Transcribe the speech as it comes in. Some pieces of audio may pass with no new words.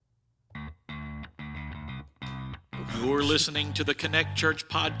You're listening to the Connect Church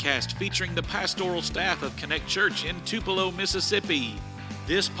podcast featuring the pastoral staff of Connect Church in Tupelo, Mississippi.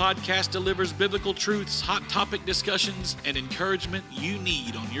 This podcast delivers biblical truths, hot topic discussions, and encouragement you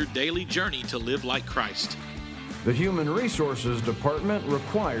need on your daily journey to live like Christ. The Human Resources Department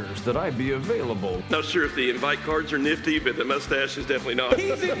requires that I be available. Not sure if the invite cards are nifty, but the mustache is definitely not.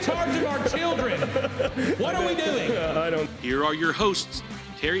 He's in charge of our children. What are we doing? I don't. Here are your hosts,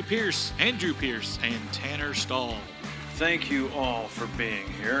 Terry Pierce, Andrew Pierce, and Tanner Stahl. Thank you all for being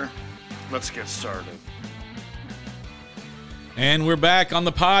here. Let's get started. And we're back on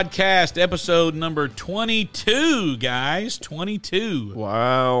the podcast, episode number 22, guys. 22.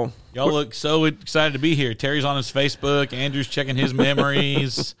 Wow. Y'all look so excited to be here. Terry's on his Facebook. Andrew's checking his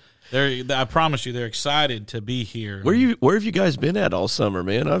memories. I promise you, they're excited to be here. Where have you guys been at all summer,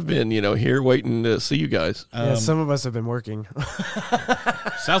 man? I've been, here waiting to see you guys. Yeah, some of us have been working.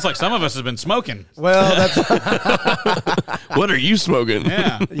 Sounds like some of us have been smoking. Well, that's What are you smoking?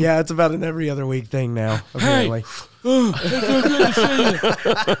 Yeah. yeah, it's about an every other week thing now, apparently.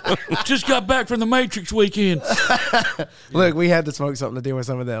 Just got back from the Matrix weekend. Look, we had to smoke something to deal with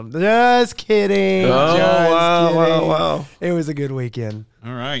some of them. Just kidding. Oh, Just kidding. wow. It was a good weekend.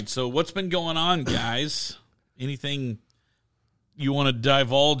 All right. So what's been going on, guys? Anything you want to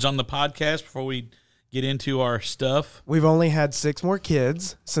divulge on the podcast before we get into our stuff? We've only had 6 more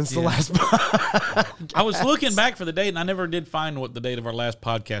kids since the last podcast. I was looking back for the date, and I never did find what the date of our last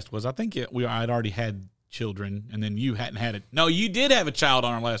podcast was. I think I'd already had children, and then you hadn't had it. No, you did have a child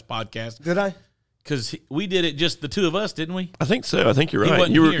on our last podcast. Did I? Because we did it just the two of us, didn't we? I think so. I think you're He right.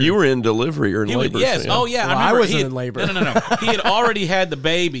 wasn't You here. were in delivery or in labor. Yes. so, Oh, yeah. Well, I remember I wasn't in labor. No. He had already had the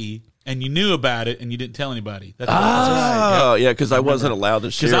baby, and you knew about it, and you didn't tell anybody. That's Oh, yeah, because I wasn't allowed to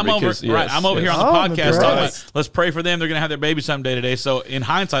share. I'm over here on the podcast Congrats. talking about, let's pray for them. They're going to have their baby someday today. So in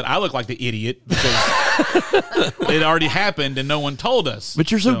hindsight, I look like the idiot because it already happened and no one told us.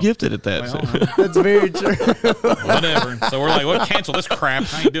 But you're so gifted at that. Well, so. That's very true. whatever. So we're like, well, cancel this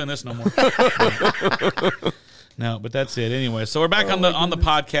crap. I ain't doing this no more. No, but that's it anyway. So we're back on the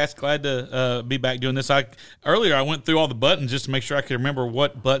podcast. Glad to be back doing this. Earlier I went through all the buttons just to make sure I could remember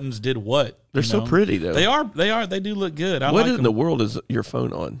what buttons did what. They're so pretty, though. They are. They do look good. What in the world is your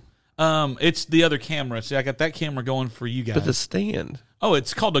phone on? It's the other camera. See, I got that camera going for you guys. But the stand. Oh,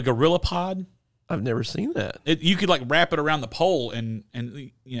 it's called a Gorilla Pod. I've never seen that. You could like wrap it around the pole and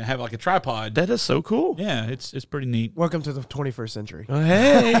have like a tripod. That is so cool. Yeah, it's pretty neat. Welcome to the 21st century.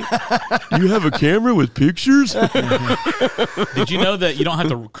 Hey, you have a camera with pictures? Did you know that you don't have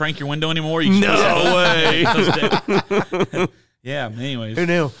to crank your window anymore? You No way. Yeah. Anyways, Who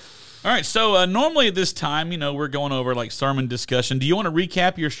knew? all right. So normally at this time, we're going over like sermon discussion. Do you want to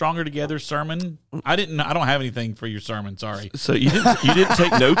recap your Stronger Together sermon? I don't have anything for your sermon. Sorry. So you didn't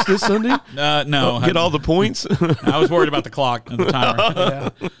take notes this Sunday? No. Get all the points? I was worried about the clock and the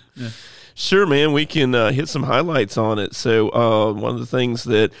timer. Yeah. Sure, man. We can hit some highlights on it. So one of the things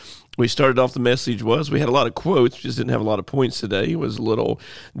that we started off the message was we had a lot of quotes, just didn't have a lot of points today. It was a little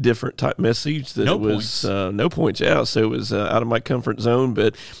different type message. That No it was points. No points, yeah. So it was out of my comfort zone,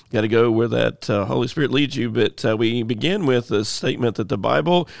 but got to go where that Holy Spirit leads you. But we began with a statement that the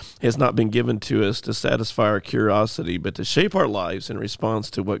Bible has not been given to us to satisfy our curiosity, but to shape our lives in response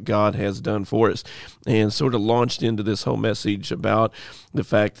to what God has done for us. And sort of launched into this whole message about the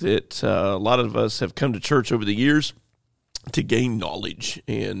fact that a lot of us have come to church over the years to gain knowledge.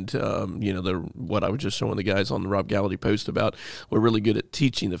 And, what I was just showing the guys on the Rob Gallaty post about, we're really good at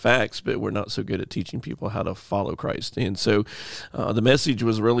teaching the facts, but we're not so good at teaching people how to follow Christ. And so the message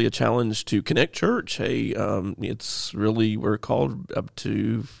was really a challenge to Connect Church. Hey, it's really, we're called up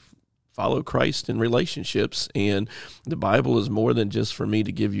to follow Christ in relationships, and the Bible is more than just for me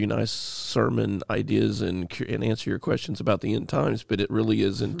to give you nice sermon ideas and answer your questions about the end times, but it really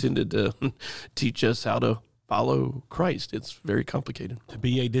is intended to teach us how to follow Christ. It's very complicated. To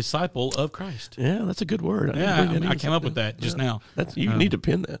be a disciple of Christ. Yeah, that's a good word. I came up with that just now. You need to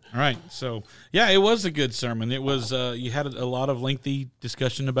pin that. All right. So, yeah, it was a good sermon. It was, you had a lot of lengthy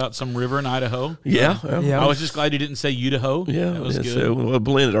discussion about some river in Idaho. Yeah. Yeah. I was just glad you didn't say Idaho. Yeah, That was good. So,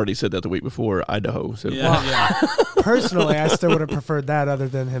 Belinda had already said that the week before, Idaho. So, Yeah. Personally, I still would have preferred that other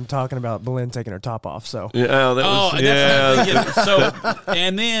than him talking about Belen taking her top off. So that was, So,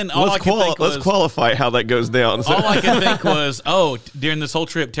 and then let's qualify how that goes down. So. All I could think was, during this whole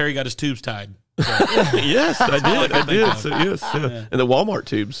trip, Terry got his tubes tied. So, yes, I did. I did. of. So, yes, and the Walmart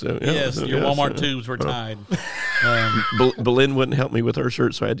tubes. So, yeah, yes, so, your yes, Walmart tubes were tied. Belen wouldn't help me with her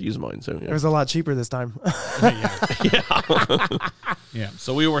shirt, so I had to use mine. So it was a lot cheaper this time. Yeah.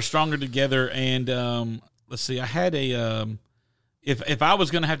 So we were stronger together, and let's see. I had If I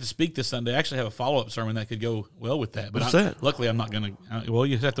was going to have to speak this Sunday, I actually have a follow-up sermon that could go well with that. But What's that? Luckily, I'm not going to. Well,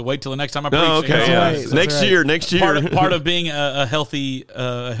 you have to wait till the next time I preach. No, okay. That's Yeah. right. That's Next right. year. Next year. Part of being a healthy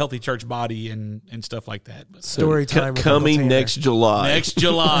church body and stuff like that. But Story time. with Coming Uncle Tanner. next July. next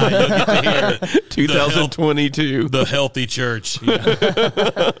July, you'll get to hear 2022. the healthy church.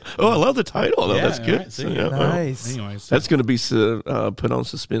 Yeah. Oh, I love the title. No, Yeah, that's good. right, see, Yeah, well, Nice. Anyways, that's going to be put on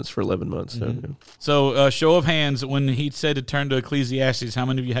suspense for 11 months. so show of hands. When he said to turn to Ecclesiastes, how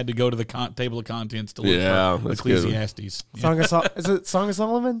many of you had to go to the table of contents to look Yeah, for that's good. Ecclesiastes? Yeah. Is it Song of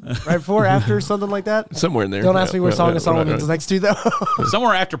Solomon? Right before, after, something like that? Somewhere in there. Don't ask me where Yeah, Song yeah, of Solomon right, is next to, though.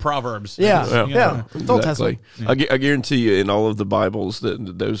 Somewhere after Proverbs. Yeah. Yeah. It's Old Testament. I guarantee you, in all of the Bibles,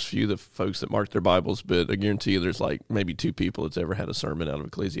 that those few the folks that mark their Bibles, but I guarantee you, there's like maybe 2 people that's ever had a sermon out of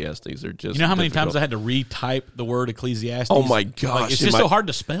Ecclesiastes. They're just You know how many times difficult. I had to retype the word Ecclesiastes? Oh, my gosh. Like, it's In just my- so hard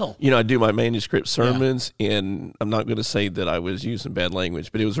to spell. You know, I do my manuscript sermons, and I'm not going to say that I was using bad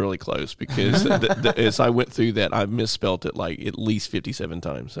language, but it was really close because as I went through that, I misspelled it like at least 57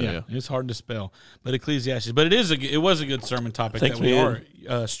 times. So, yeah. It's hard to spell. But Ecclesiastes. But it was a good sermon topic. Thanks, that we man.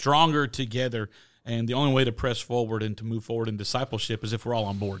 are stronger together. And the only way to press forward and to move forward in discipleship is if we're all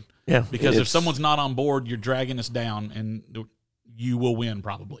on board. Yeah, Because if it's- someone's not on board, you're dragging us down, and you will win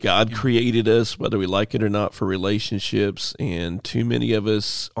probably. God created us, whether we like it or not, for relationships, and too many of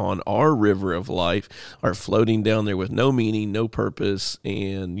us on our river of life are floating down there with no meaning, no purpose,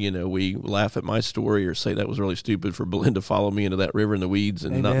 and, you know, we laugh at my story or say that was really stupid for Belinda to follow me into that river in the weeds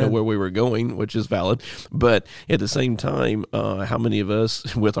and not know Amen. where we were going, which is valid. But at the same time, how many of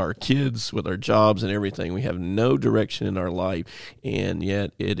us, with our kids, with our jobs and everything, we have no direction in our life, and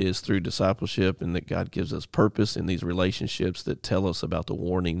yet it is through discipleship and that God gives us purpose in these relationships that tell us about the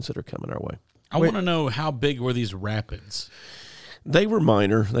warnings that are coming our way. I want to know, how big were these rapids? They were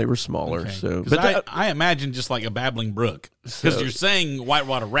minor, they were smaller. Okay. So, 'Cause but I imagine just like a babbling brook, because you're saying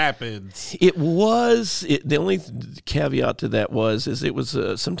Whitewater Rapids. it was the only caveat to that is it was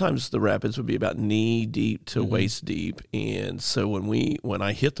sometimes the rapids would be about knee deep to waist deep, and so when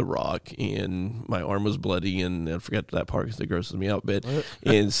I hit the rock and my arm was bloody, and I forgot that part because it grosses me out, but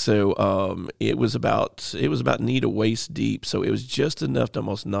and so it was about knee to waist deep, so it was just enough to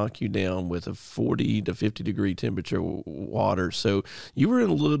almost knock you down with a 40 to 50 degree temperature water. So you were in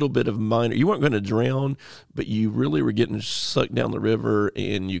a little bit of minor. You weren't going to drown, but you really were getting sucked down the river,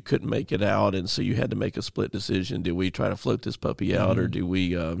 and you couldn't make it out. And so you had to make a split decision: do we try to float this puppy out, or do we,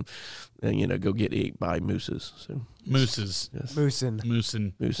 go get ate by mooses? So Mooses. Moosin.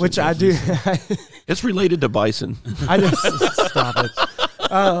 moose Which and I do. It's related to bison. I just stop it.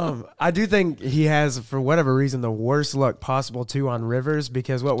 I do think he has, for whatever reason, the worst luck possible too on rivers,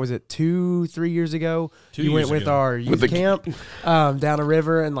 because what was it, 2-3 years ago? 2 you went years with ago. our youth the- camp down a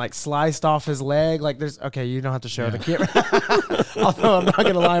river and like sliced off his leg. Like there's you don't have to show the camera. Although I'm not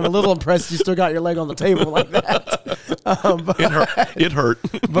gonna lie, I'm a little impressed you still got your leg on the table like that. It hurt.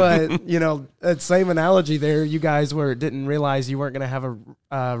 But that same analogy there, you guys didn't realize you weren't gonna have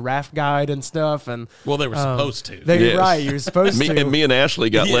a raft guide and stuff, and Well, they were supposed to. Yes. right, you're supposed to. Me and Ashley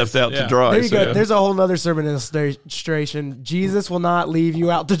got Yes, left out yeah. to dry. There you so. go. There's a whole nother sermon illustration. Jesus will not leave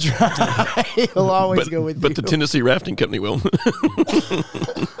you out to dry. He'll always go with you. But the Tennessee Rafting Company will.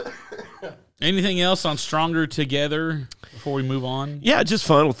 Anything else on Stronger Together before we move on? Yeah, just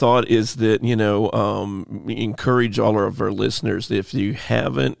final thought is that, encourage all of our listeners, if you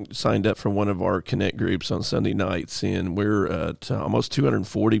haven't signed up for one of our Connect groups on Sunday nights, and we're at almost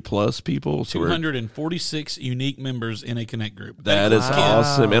 240 plus people. So 246 unique members in a Connect group. that is includes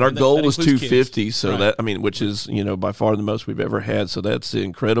awesome. kids. And our That goal was includes 250. kids. So Right. which is, by far the most we've ever had. So that's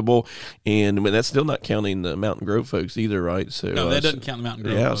incredible. And that's still not counting the Mountain Grove folks either, right? So No, that doesn't count the Mountain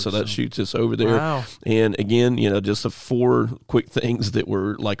Grove Yeah, folks, so that shoots us over there. Wow. And again, just the 4 quick things that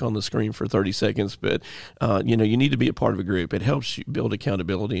were like on the screen for 30 seconds. But, you need to be a part of a group. It helps you build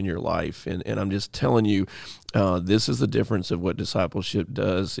accountability in your life. And I'm just telling you, this is the difference of what discipleship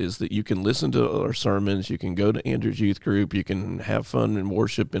does, is that you can listen to our sermons, you can go to Andrew's youth group, you can have fun and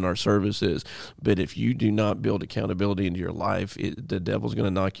worship in our services. But if you do not build accountability into your life, the devil's going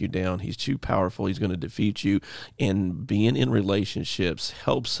to knock you down. He's too powerful. He's going to defeat you. And being in relationships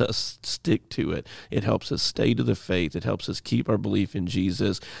helps us stick to it. It helps us stay to the faith. It helps us keep our belief in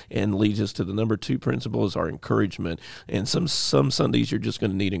Jesus, and leads us to the number 2 principle is our encouragement. And some Sundays you're just going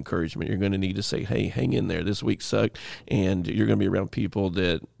to need encouragement. You're going to need to say, hey, hang in there. This week sucked, and you're going to be around people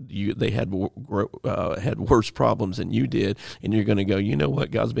that they had worse problems than you did, and you're going to go, you know what,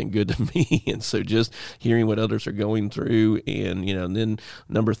 God's been good to me. And so just hearing what others are going through, and and then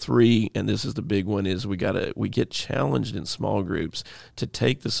number 3, and this is the big one, is we get challenged in small groups to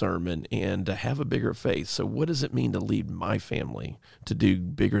take the sermon and and to have a bigger faith. So what does it mean to lead my family to do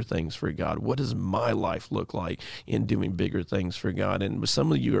bigger things for God? What does my life look like in doing bigger things for God? And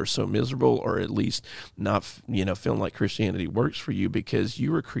some of you are so miserable, or at least not, feeling like Christianity works for you, because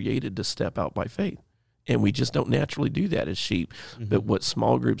you were created to step out by faith. And we just don't naturally do that as sheep. Mm-hmm. But what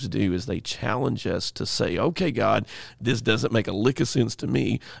small groups do is they challenge us to say, okay, God, this doesn't make a lick of sense to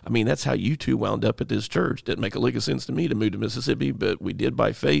me. I mean, that's how you two wound up at this church. Didn't make a lick of sense to me to move to Mississippi, but we did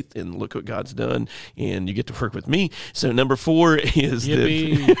by faith, and look what God's done, and you get to work with me. So number 4 is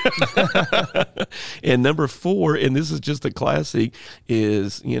that, and number 4, and this is just a classic,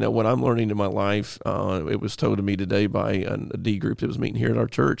 is, what I'm learning in my life. It was told to me today by a D group that was meeting here at our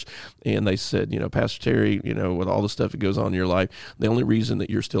church, and they said, Pastor Terry, with all the stuff that goes on in your life, the only reason that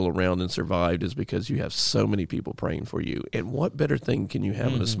you're still around and survived is because you have so many people praying for you. And what better thing can you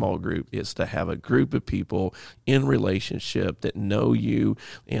have in a small group is to have a group of people in relationship that know you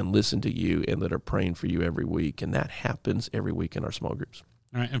and listen to you and that are praying for you every week. And that happens every week in our small groups.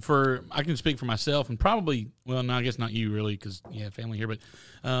 All right, and I can speak for myself, and probably, well, no, I guess not you really, because you have family here, but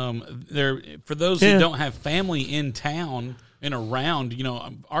for those who don't have family in town and around,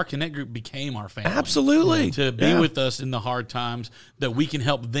 our Connect group became our family. Absolutely. To be with us in the hard times, that we can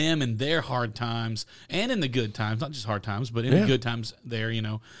help them in their hard times and in the good times, not just hard times, but in the good times there,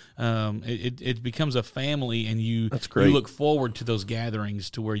 it becomes a family, and you look forward to those gatherings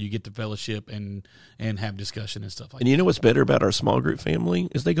to where you get to fellowship and have discussion and stuff like that. And you know what's better about our small group family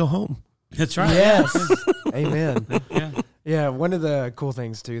is they go home. That's right. Yes. Amen. Yeah. Yeah, one of the cool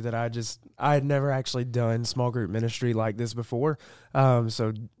things, too, that I had never actually done small group ministry like this before.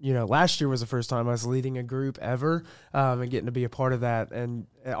 So, last year was the first time I was leading a group ever, and getting to be a part of that. And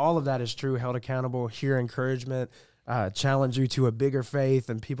all of that is true, held accountable, hear encouragement, challenge you to a bigger faith,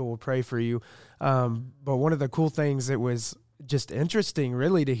 and people will pray for you. But one of the cool things that was just interesting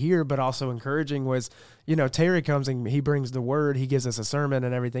really to hear, but also encouraging, was, Terry comes and he brings the word, he gives us a sermon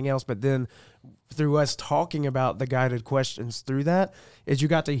and everything else, but then through us talking about the guided questions through that, is you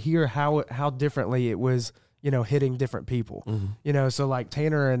got to hear how differently it was, hitting different people. Mm-hmm. So like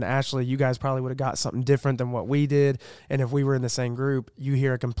Tanner and Ashley, you guys probably would have got something different than what we did. And if we were in the same group, you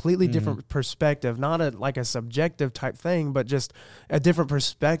hear a completely different perspective, not a subjective type thing, but just a different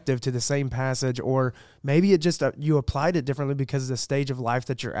perspective to the same passage, or maybe it just, you applied it differently because of the stage of life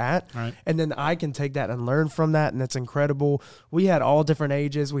that you're at. Right. And then I can take that and learn from that. And it's incredible. We had all different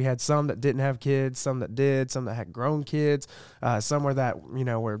ages. We had some that didn't have kids, some that did, some that had grown kids, some were that,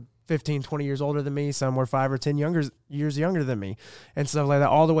 were 15, 20 years older than me. Some were 5 or 10 years younger than me, and stuff like that,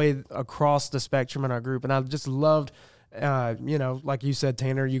 all the way across the spectrum in our group. And I just loved, like you said,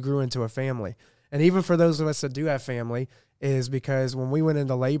 Tanner, you grew into a family. And even for those of us that do have family, is because when we went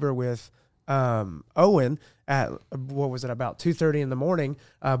into labor with Owen at, about 2:30 in the morning.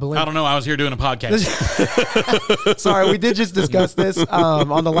 I don't know. I was here doing a podcast. Sorry, we did just discuss this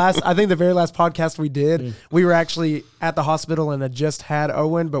on the very last podcast we did. We were actually at the hospital and had just had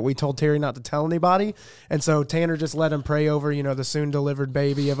Owen, but we told Terry not to tell anybody. And so Tanner just let him pray over, the soon delivered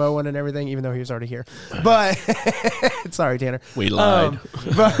baby of Owen and everything, even though he was already here. But sorry, Tanner. We lied.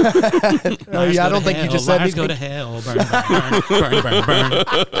 I don't think you just said anything. Go to hell. Burn.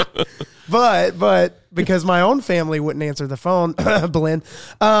 But because my own family wouldn't answer the phone, Blinn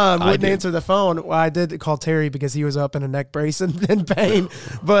wouldn't answer the phone. Well, I did call Terry because he was up in a neck brace and in pain.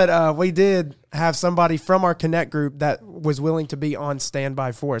 But we did have somebody from our Connect group that was willing to be on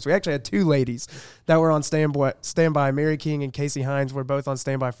standby for us. We actually had 2 ladies that were on standby. Mary King and Casey Hines were both on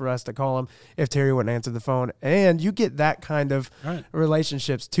standby for us to call them if Terry wouldn't answer the phone. And you get that kind of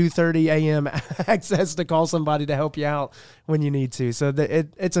relationships, 2:30 a.m. access to call somebody to help you out when you need to. So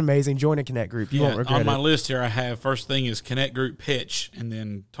it's amazing. Join a Connect group. You won't regret on my it. list here, I have first thing is Connect group pitch, and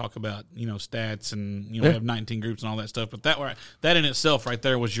then talk about stats and we have 19 groups and all that stuff. But that in itself right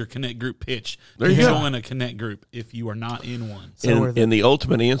there was your Connect group pitch. There you go. Join a Connect group if you are not in one. And the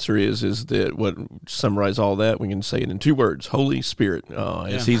ultimate answer is that what summarize all that, we can say it in 2 words: Holy Spirit.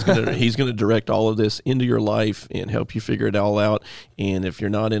 He's gonna direct all of this into your life and help you figure it all out. And if you're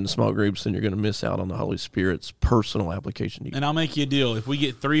not in small groups, then you're going to miss out on the Holy Spirit's personal application. And I'll make you a deal: if we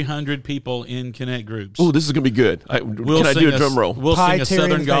get 300 people in Connect groups, oh, this is going to be good. Can I do a drum roll? We'll sing a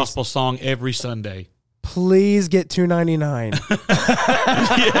Southern gospel song every Sunday. Please get $2.99.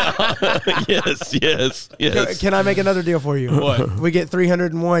 Yes. Can I make another deal for you? What? We get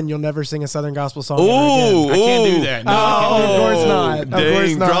 301. You'll never sing a Southern gospel song. Oh, I can't do that. No, of course not.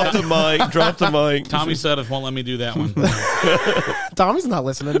 Dang, drop the mic. Tommy Suddeth won't let me do that one. Tommy's not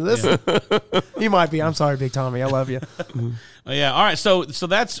listening to this. He might be. I'm sorry, Big Tommy. I love you. Yeah. All right. So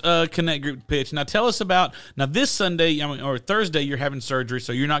that's Connect Group pitch. Now tell us about this Sunday or Thursday. You're having surgery,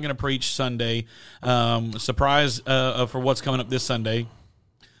 so you're not going to preach Sunday. Surprise for what's coming up this Sunday.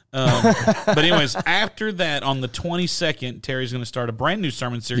 But anyways, after that, on the 22nd, Terry's going to start a brand new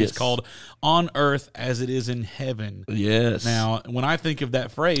sermon series called "On Earth as It Is in Heaven." Yes. Now, when I think of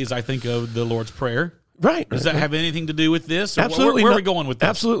that phrase, I think of the Lord's Prayer. Right. Does that have anything to do with this? Or Absolutely where not. are we going with this?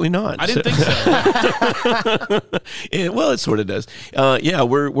 Absolutely not. I didn't think so. Well, it sort of does.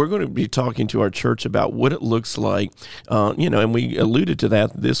 We're going to be talking to our church about what it looks like, and we alluded to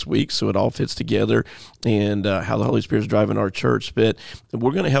that this week, so it all fits together, and how the Holy Spirit is driving our church. But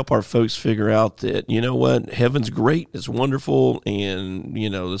we're going to help our folks figure out that, you know what, heaven's great, it's wonderful, and,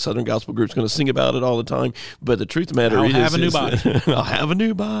 the Southern Gospel Group's going to sing about it all the time. But the truth of the matter I'll have a new body. I'll have a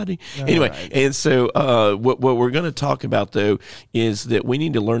new body. All anyway, right. and so what we're going to talk about, though, is that we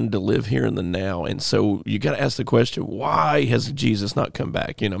need to learn to live here in the now. And so you got to ask the question, why has Jesus not come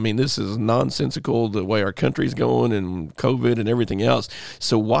back? This is nonsensical, the way our country's going and COVID and everything else.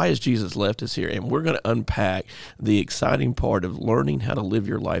 So why has Jesus left us here? And we're going to unpack the exciting part of learning how to live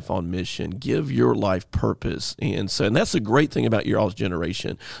your life on mission, give your life purpose. And that's the great thing about your all's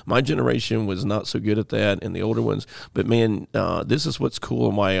generation. My generation was not so good at that, and the older ones. But man, this is what's cool,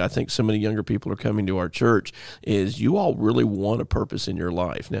 and why I think so many younger people are coming to our church, is you all really want a purpose in your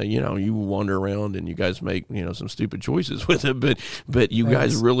life. Now, you wander around and you guys make, some stupid choices with it, but you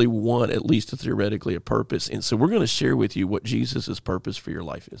guys really want at least theoretically a purpose. And so we're going to share with you what Jesus' purpose for your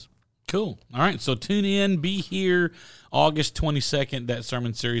life is. Cool. All right. So tune in, be here August 22nd. That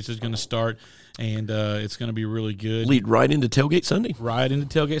sermon series is going to start, and it's going to be really good. Lead right into Tailgate Sunday. Right into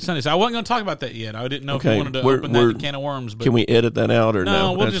Tailgate Sunday. So I wasn't going to talk about that yet. I didn't know if you wanted to open that can of worms. But can we edit that out or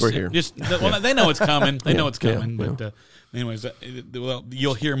no? We'll we're here. They know it's coming. They know it's coming. But anyways,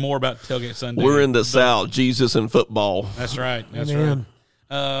 you'll hear more about Tailgate Sunday. We're in the South. Jesus and football. That's right. That's Amen. right.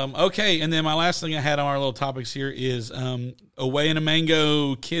 Okay, and then my last thing I had on our little topics here is Away in a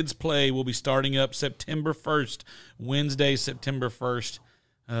Mango Kids Play will be starting up September 1st, Wednesday, September 1st,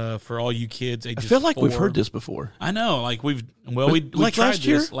 for all you kids ages 4. I feel like we've heard this before. I know, like we tried last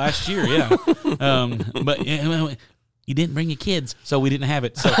year? this last year, yeah. But you didn't bring your kids, so we didn't have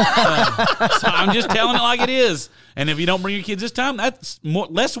it. So I'm just telling it like it is. And if you don't bring your kids this time, that's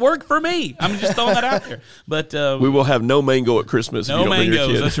less work for me. I'm just throwing that out there. But we will have no mango at Christmas. No if you don't mangoes.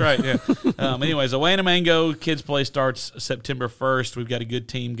 Bring your That's right. Yeah. Anyways, Away in a Mango Kids Play starts September 1st. We've got a good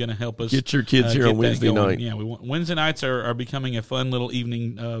team going to help us get your kids here on Wednesday night. Yeah, Wednesday nights are becoming a fun little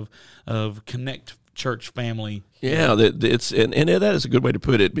evening of Connect Church family. Yeah, that is a good way to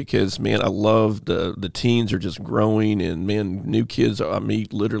put it, because man, I love the teens are just growing, and man, new kids. I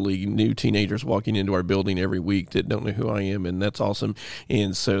meet literally new teenagers walking into our building every week that don't know who I am, and that's awesome.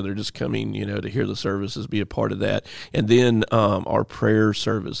 And so they're just coming, to hear the services, be a part of that. And then our prayer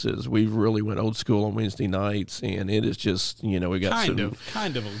services, we really went old school on Wednesday nights, and it is just we got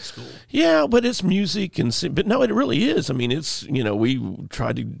kind of old school. Yeah, but it's music but no, it really is. I mean, it's we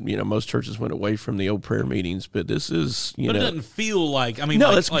tried to most churches went away from the old prayer meetings, but this is, But it doesn't feel like,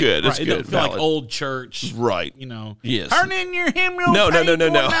 no, it's good. It's right, good. It doesn't feel like old church. Right. Yes. Turn in your hymnal. No.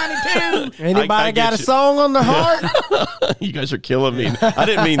 Anybody I got a you. song on the heart? You guys are killing me. I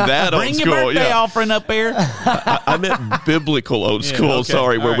didn't mean that old Bring school. your birthday offering up there. I meant biblical old school. Okay.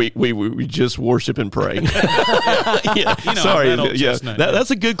 Sorry, where right. we just worship and pray. Sorry.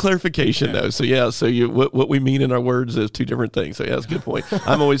 That's a good clarification though. So what we mean in our words is two different things. So that's a good point.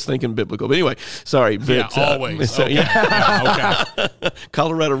 I'm always thinking biblical. But anyway, sorry. But, always. So, okay. Okay.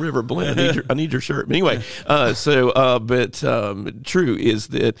 Colorado River blend. I need your shirt. But anyway, true is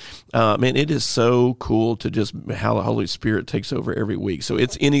that, man, it is so cool to just how the Holy Spirit takes over every week. So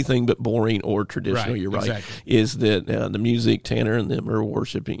it's anything but boring or traditional. Right, You're right. exactly. Is that the music, Tanner and them are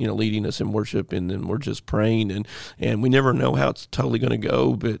worshiping, leading us in worship, and then we're just praying, and we never know how it's totally going to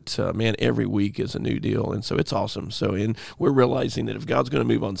go, but man, every week is a new deal, and so it's awesome. So, and we're realizing that if God's going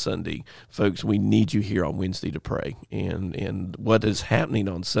to move on Sunday, folks, we need you here on Wednesday to pray. And what is happening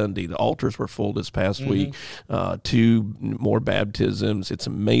on Sunday, the altars were full this past week, 2 more baptisms. It's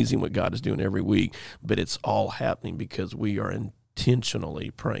amazing what God is doing every week, but it's all happening because we are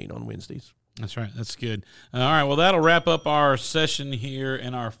intentionally praying on Wednesdays. That's right. That's good. All right. Well, that'll wrap up our session here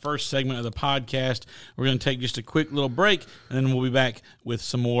in our first segment of the podcast. We're going to take just a quick little break, and then we'll be back with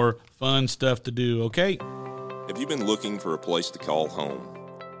some more fun stuff to do. Okay? Have you been looking for a place to call home?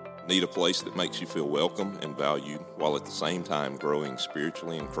 Need a place that makes you feel welcome and valued while at the same time growing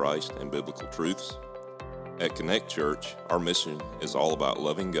spiritually in Christ and biblical truths? At Connect Church, our mission is all about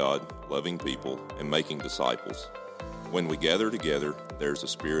loving God, loving people, and making disciples. When we gather together, there's a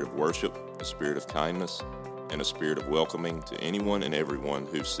spirit of worship, a spirit of kindness, and a spirit of welcoming to anyone and everyone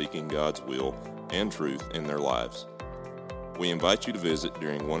who's seeking God's will and truth in their lives. We invite you to visit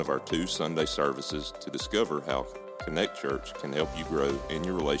during one of our 2 Sunday services to discover how Connect Church can help you grow in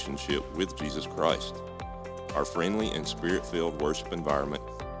your relationship with Jesus Christ. Our friendly and spirit-filled worship environment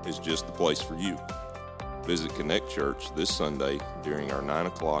is just the place for you. Visit Connect Church this Sunday during our 9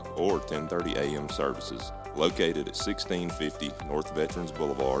 o'clock or 10:30 a.m. services, located at 1650 North Veterans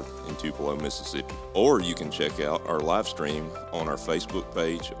Boulevard in Tupelo, Mississippi. Or you can check out our live stream on our Facebook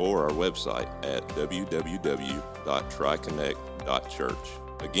page or our website at www.triconnect.church.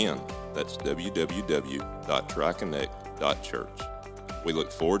 Again, that's www.triconnect.church. We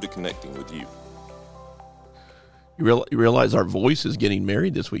look forward to connecting with you. You realize our voice is getting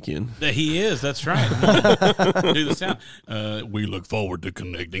married this weekend. He is. That's right. Do the sound. We look forward to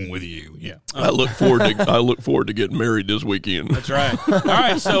connecting with you. Yeah. I look forward to getting married this weekend. That's right. All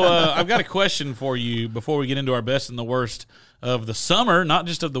right. So I've got a question for you before we get into our best and the worst of the summer, not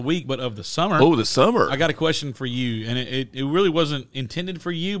just of the week, but of the summer. Oh, the summer. I got a question for you, and it really wasn't intended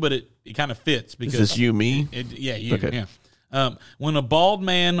for you, but it kind of fits because is this you, me? Yeah, you. Okay. Yeah. When a bald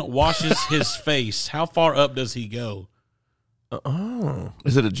man washes his face, how far up does he go?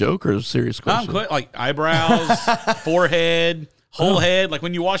 Is it a joke or a serious question? Like eyebrows, forehead, whole head. Like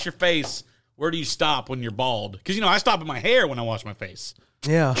when you wash your face, where do you stop when you're bald? Because, I stop at my hair when I wash my face.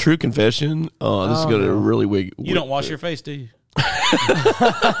 Yeah. True confession. This is going to really wig. You don't wash your face, do you?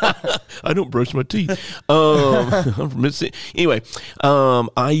 I don't brush my teeth. I'm from Mississippi. Anyway,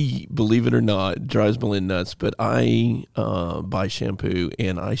 I, believe it or not, it drives Malin nuts, but I buy shampoo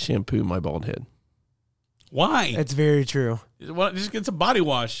and I shampoo my bald head. Why? It's very true. Well, just get some body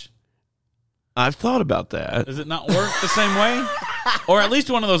wash. I've thought about that. Does it not work the same way? Or at least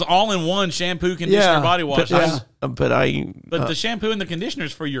one of those all-in-one shampoo, conditioner, body washes. But the shampoo and the conditioner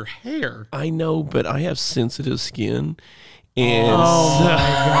is for your hair. I know, but I have sensitive skin. And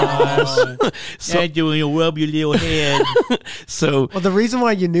my gosh. So you'll rub your little head. So well, the reason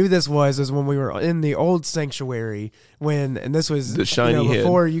why you knew this was when we were in the old sanctuary and this was the shiny head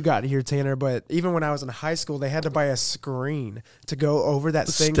before you got here, Tanner, but even when I was in high school, they had to buy a screen to go over that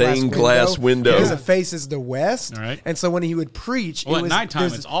stained glass window because it faces the west. All right. And so when he would preach, at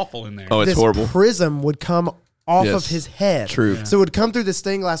nighttime it's awful in there. Oh, it's horrible. Prism would come off of his head. True. Yeah. So it would come through the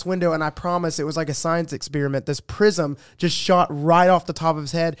stained glass window, and I promise it was like a science experiment. This prism just shot right off the top of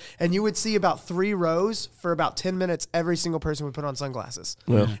his head, and you would see about 3 rows for about 10 minutes. Every single person would put on sunglasses.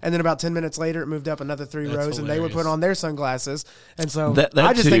 Yeah. And then about 10 minutes later, it moved up another 3 rows, hilarious. and they would put on their sunglasses. And so that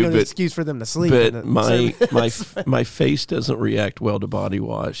I just think it was an excuse for them to sleep. But my face doesn't react well to body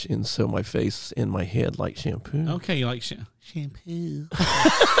wash, and so my face and my head like shampoo. Okay, you like shampoo.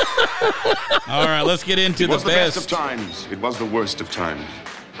 All right, let's get into the best. It was the best of times. It was the worst of times.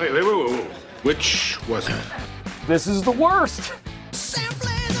 Wait. Which was it? This is the worst.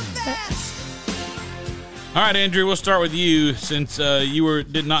 All right, Andrew, we'll start with you since you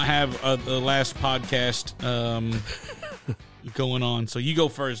did not have the last podcast going on. So you go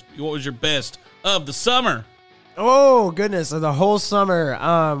first. What was your best of the summer? Oh, goodness. The whole summer.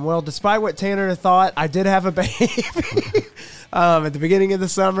 Well, despite what Tanner thought, I did have a baby. At the beginning of the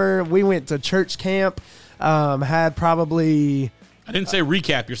summer, we went to church camp. Had probably... I didn't say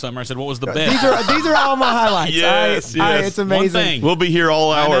recap your summer. I said what was the best. These are all my highlights. Yes. It's amazing. We'll be here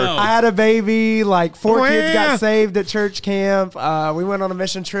all hour. I had a baby. Like 4 kids got saved at church camp. We went on a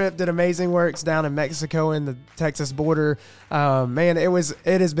mission trip. Did amazing works down in Mexico and the Texas border. Man, it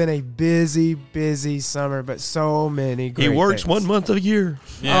has been a busy summer, but so many great He works things. 1 month a year.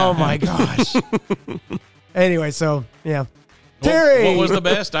 Yeah. Oh my gosh. Anyway, so yeah. Terry, what was the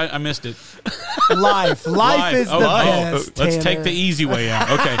best? I missed it. Life is the best. Let's Tanner. take the easy way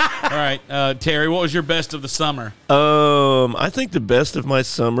out. Okay. All right. Terry, what was your best of the summer? I think the best of my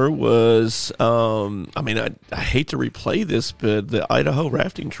summer was, I hate to replay this, but the Idaho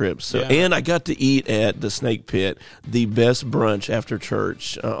rafting trip. So, and I got to eat at the Snake Pit, the best brunch after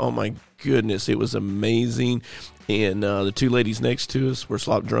church. Oh my goodness, it was amazing. And the 2 ladies next to us were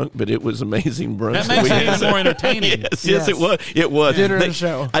slop drunk, but it was amazing brunch. That makes it even more entertaining. Yes, it was. It was. Dinner and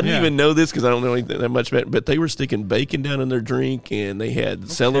show. I didn't even know this because I don't know anything that much about it, but they were sticking bacon down in their drink, and they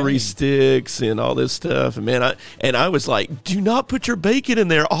had celery sticks and all this stuff. And man, I was like, do not put your bacon in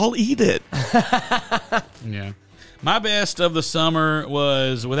there. I'll eat it. Yeah. My best of the summer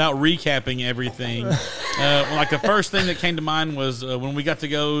was, without recapping everything, like the first thing that came to mind was when we got to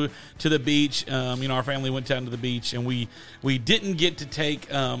go to the beach. Our family went down to the beach, and we didn't get to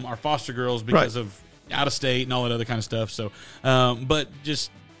take our foster girls because of out of state and all that other kind of stuff. So, but just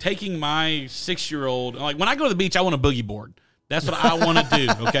taking my 6-year-old, like when I go to the beach, I want a boogie board. That's what I want to do.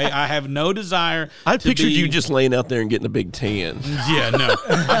 Okay, I have no desire. I pictured you just laying out there and getting a big tan. Yeah, no,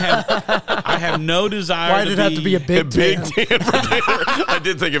 I have no desire. Why did it have to be a big tan? Tan for Tanner. I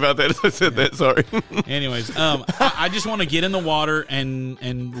did think about that as I said that. Sorry. Anyways, I just want to get in the water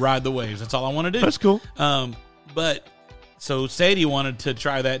and ride the waves. That's all I want to do. That's cool. But so Sadie wanted to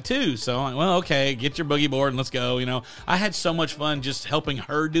try that too. So I'm like, well, okay, get your boogie board and let's go. You know, I had so much fun just helping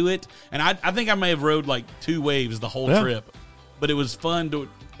her do it, and I think I may have rode like 2 waves the whole trip. But it was fun to,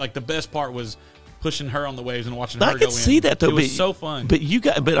 like, the best part was pushing her on the waves and watching her go in. I could see that, though. It was so fun. But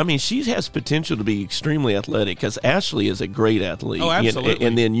I mean, she has potential to be extremely athletic because Ashley is a great athlete. Oh, absolutely.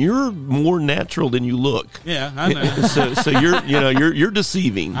 And then you're more natural than you look. Yeah, I know. so you're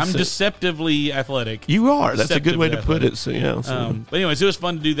deceiving. I'm deceptively athletic. You are. That's a good way to put it. So yeah. But anyways, it was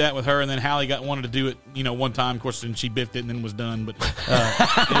fun to do that with her, and then Hallie wanted to do it, one time, of course, and she biffed it and then was done. But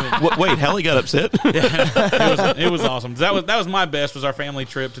wait, Hallie got upset? Yeah, it was awesome. That was my best. Was our family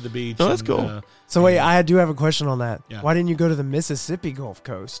trip to the beach. Oh, that's cool. So wait, I do have a question on that. Yeah. Why didn't you go to the Mississippi Gulf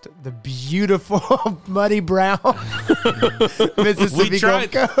Coast, the beautiful muddy brown Mississippi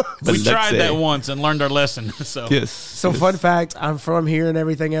Gulf Coast? We tried that once and learned our lesson. So yes. So fun fact, I'm from here and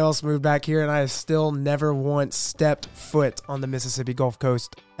everything else, moved back here, and I have still never once stepped foot on the Mississippi Gulf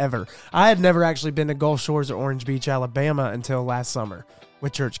Coast ever. I had never actually been to Gulf Shores or Orange Beach, Alabama until last summer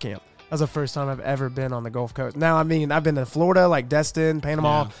with church camp. That was the first time I've ever been on the Gulf Coast. Now, I mean, I've been to Florida, like Destin,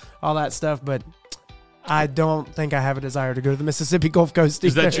 Panama, all that stuff, but I don't think I have a desire to go to the Mississippi Gulf Coast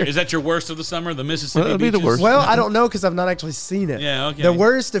either. Is that your worst of the summer, the Mississippi that'd be the beaches? worst. Well, I don't know because I've not actually seen it. Yeah, okay. The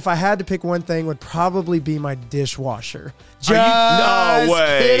worst, if I had to pick one thing, would probably be my dishwasher. No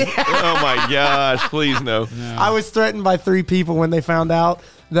way. Kidding. Oh, my gosh. Please, no. I was threatened by 3 people when they found out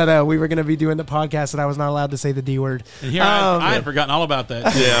that we were going to be doing the podcast and I was not allowed to say the D word. And here I had forgotten all about that.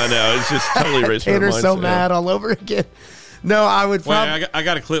 Yeah, I know. It's just totally erased my mind. Tanner's so mad all over again. No, I would probably... Wait, I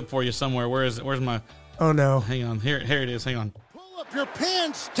got a clip for you somewhere. Where is it? Where's my... Oh, no. Hang on. Here it is. Hang on. Pull up your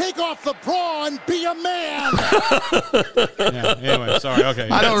pants, take off the bra, and be a man. Yeah, anyway, sorry. Okay.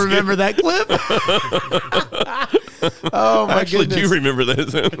 I don't remember that clip. Oh, my Actually, goodness. do you remember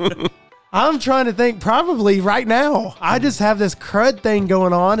this? I'm trying to think probably right now. I just have this crud thing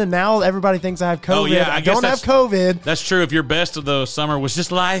going on, and now everybody thinks I have COVID. Oh, yeah, I guess don't have COVID. That's true. If your best of the summer was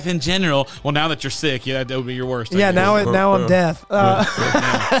just life in general, well, now that you're sick, that would be your worst. Yeah, now I'm death.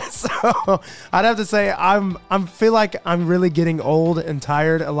 So I'd have to say I feel like I'm really getting old and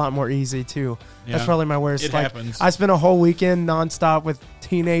tired a lot more easy too. Yeah. That's probably my worst. It like, happens. I spent a whole weekend nonstop with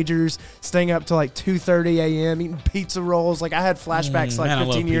teenagers, staying up till like 2:30 a.m. eating pizza rolls. Like I had flashbacks like man, I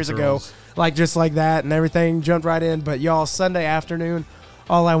love 15 years pizza ago, rolls. like just like that, and everything jumped right in. But y'all, Sunday afternoon,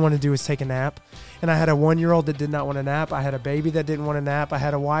 all I want to do is take a nap. And I had a 1-year-old that did not want to nap. I had a baby that didn't want to nap. I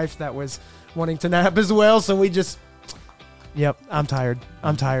had a wife that was wanting to nap as well. So we just, yep, I'm tired.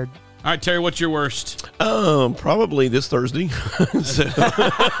 I'm tired. All right, Terry, what's your worst? Probably this Thursday.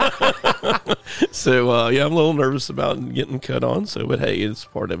 So yeah, I'm a little nervous about getting cut on. So, but hey, it's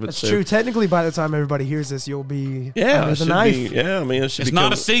part of it. That's so. true. Technically, by the time everybody hears this, you'll be Yeah, under I the should knife. be. Yeah, I mean, It's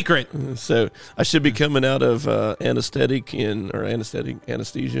not a secret. So I should be coming out of anesthesia,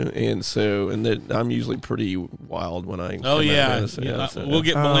 and that I'm usually pretty wild when I. Oh come yeah, out of anesthesia, we'll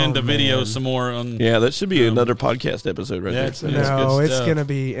get Belinda video man. some more on. Yeah, that should be another podcast episode right yeah, there. it's- No, good it's stuff. going to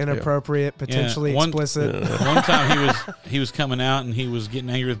be inappropriate, potentially One- explicit. One time he was coming out and he was getting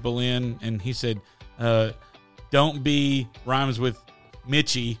angry with Belen, and he said, "Don't be" rhymes with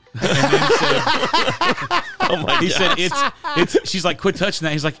Mitchie, and then said, Oh my he God. said it's. She's like, "Quit touching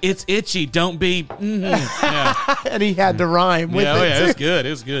that." He's like, "It's itchy. Don't be." Mm-hmm. Yeah, And he had to rhyme with yeah, oh, it. yeah. too. It was good. It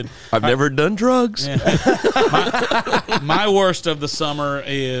was good. I've never done drugs. Yeah. My worst of the summer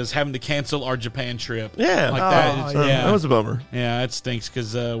is having to cancel our Japan trip. Yeah. like Oh, that. yeah. That was a bummer. Yeah, it stinks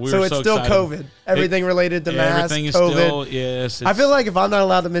because we So were it's so still excited. COVID. Everything related to masks, Everything is COVID. still yes. I feel like if I'm not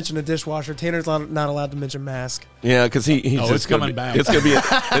allowed to mention a dishwasher, Tanner's not allowed to mention mask. Yeah, because he's Oh, just it's gonna coming be- back. It's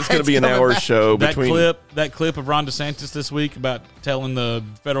gonna be an coming hour back. show that between. clip of Ron DeSantis this week about telling the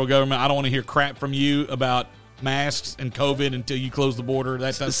federal government, "I don't want to hear crap from you about masks and COVID until you close the border."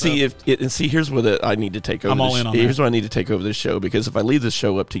 That See stuff. here's what I need to take over. I'm all in on that. Here's what I need to take over this show, because if I leave this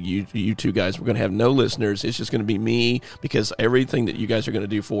show up to you two guys, we're going to have no listeners. It's just going to be me, because everything that you guys are going to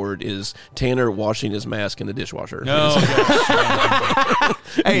do forward is Tanner washing his mask in the dishwasher. No,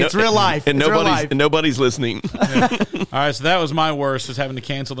 Hey, it's real life. and It's real life. nobody's listening. all right. So that was my worst, is having to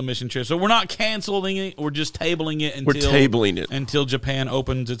cancel the mission trip. So we're not canceling it; we're just tabling it We're until tabling it. until Japan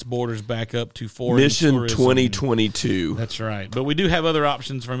opens its borders back up to foreign Mission tourism. 2022. That's right. But we do have other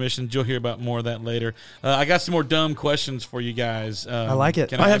options for missions. You'll hear about more of that later. I got some more dumb questions for you guys. I like it.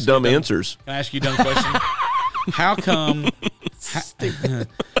 Can I have ask you dumb a answers. Can I ask you a dumb question? How come disgusting.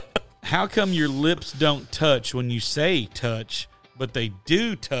 How come your lips don't touch when you say touch, but they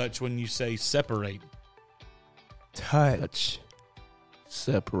do touch when you say separate? Touch.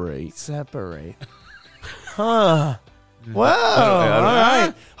 Separate. Huh. Whoa. All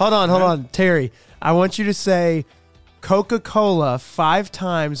right. Hold on. Terry, I want you to say Coca-Cola 5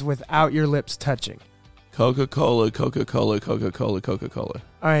 times without your lips touching. Coca-Cola, Coca-Cola, Coca-Cola, Coca-Cola.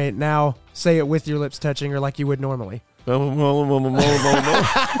 All right, now say it with your lips touching or like you would normally. Is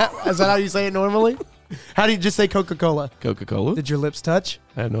that how you say it normally? How do you just say Coca-Cola? Coca-Cola? Did your lips touch?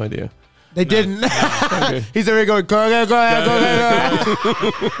 I have no idea. They didn't. Okay. He's over here going, Coca-Cola.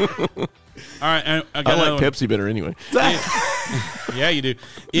 All right, I like Pepsi better anyway. Yeah, you do.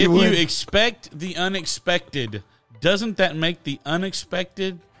 If you expect the unexpected, doesn't that make the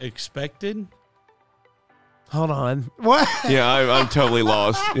unexpected expected? Hold on. What? Yeah, I'm totally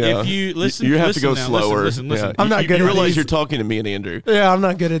lost. Yeah. If you listen, you have to go now, slower. Listen. Yeah. I'm not good You at realize these. you're talking to me and Andrew. Yeah, I'm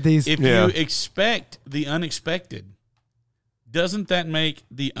not good at these. If you expect the unexpected, doesn't that make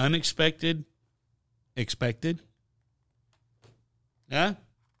the unexpected expected? Huh?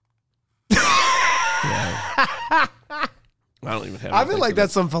 I don't even have. I feel like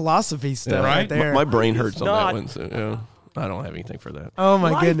that's some philosophy stuff right there. My brain hurts on that one. So I don't have anything for that. Oh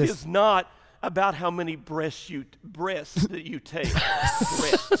my Life goodness! is not about how many breaths that you take.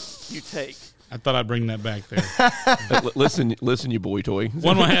 Breaths you take. I thought I'd bring that back there. Listen, you boy toy.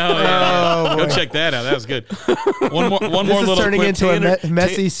 One more. Go check that out. That was good. One more This little is turning quick. into a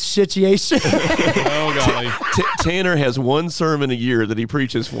messy situation. Oh golly! Tanner has one sermon a year that he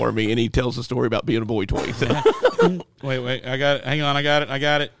preaches for me, and he tells a story about being a boy toy. Wait! I got it. Hang on! I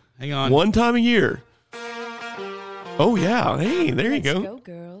got it. Hang on. One time a year. Oh yeah! Hey, there you Let's go,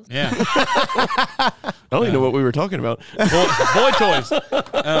 girls. Yeah. I don't even know what we were talking about. Boy toys.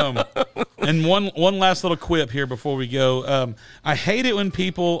 And one last little quip here before we go. I hate it when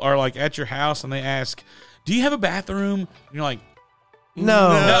people are like at your house and they ask, "Do you have a bathroom?" And you're like,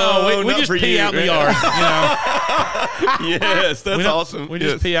 No, we just pee out in the yard. You know? Yes, that's awesome. We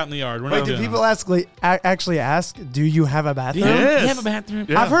just pee out in the yard. Wait, do people actually ask, do you have a bathroom? Do you have a bathroom?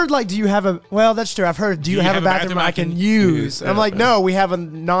 Yeah. I've heard, like, do you have a... Well, that's true. I've heard, do you have a bathroom I can use? I'm like, no, we have a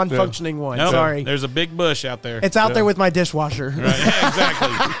non-functioning one. Nope. Sorry. There's a big bush out there. It's out there with my dishwasher. Right. Yeah,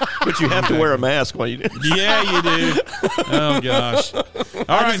 exactly. But you have to wear a mask while you do. Yeah, you do. Oh, gosh. All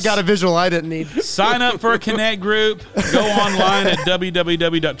I right. just got a visual I didn't need. Sign up for a Connect group. Go online at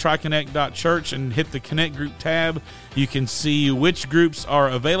www.triconnect.church and hit the Connect group tab. You can see which groups are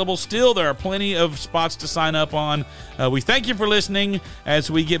available. Still, there are plenty of spots to sign up on. We thank you for listening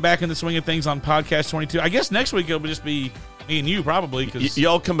as we get back in the swing of things on Podcast 22. I guess next week it'll just be me and you probably.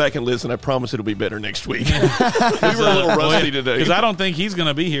 Y'all come back and listen. I promise it'll be better next week. We were a little rusty today. Because I don't think he's going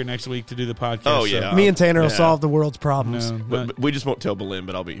to be here next week to do the podcast. Oh, yeah. Me and Tanner will solve the world's problems. No, but we just won't tell Belen,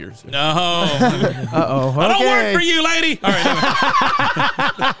 but I'll be here. So. No. Uh-oh. I don't work for you, lady. All right. Anyway.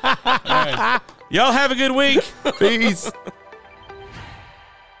 All right. Y'all have a good week. Peace.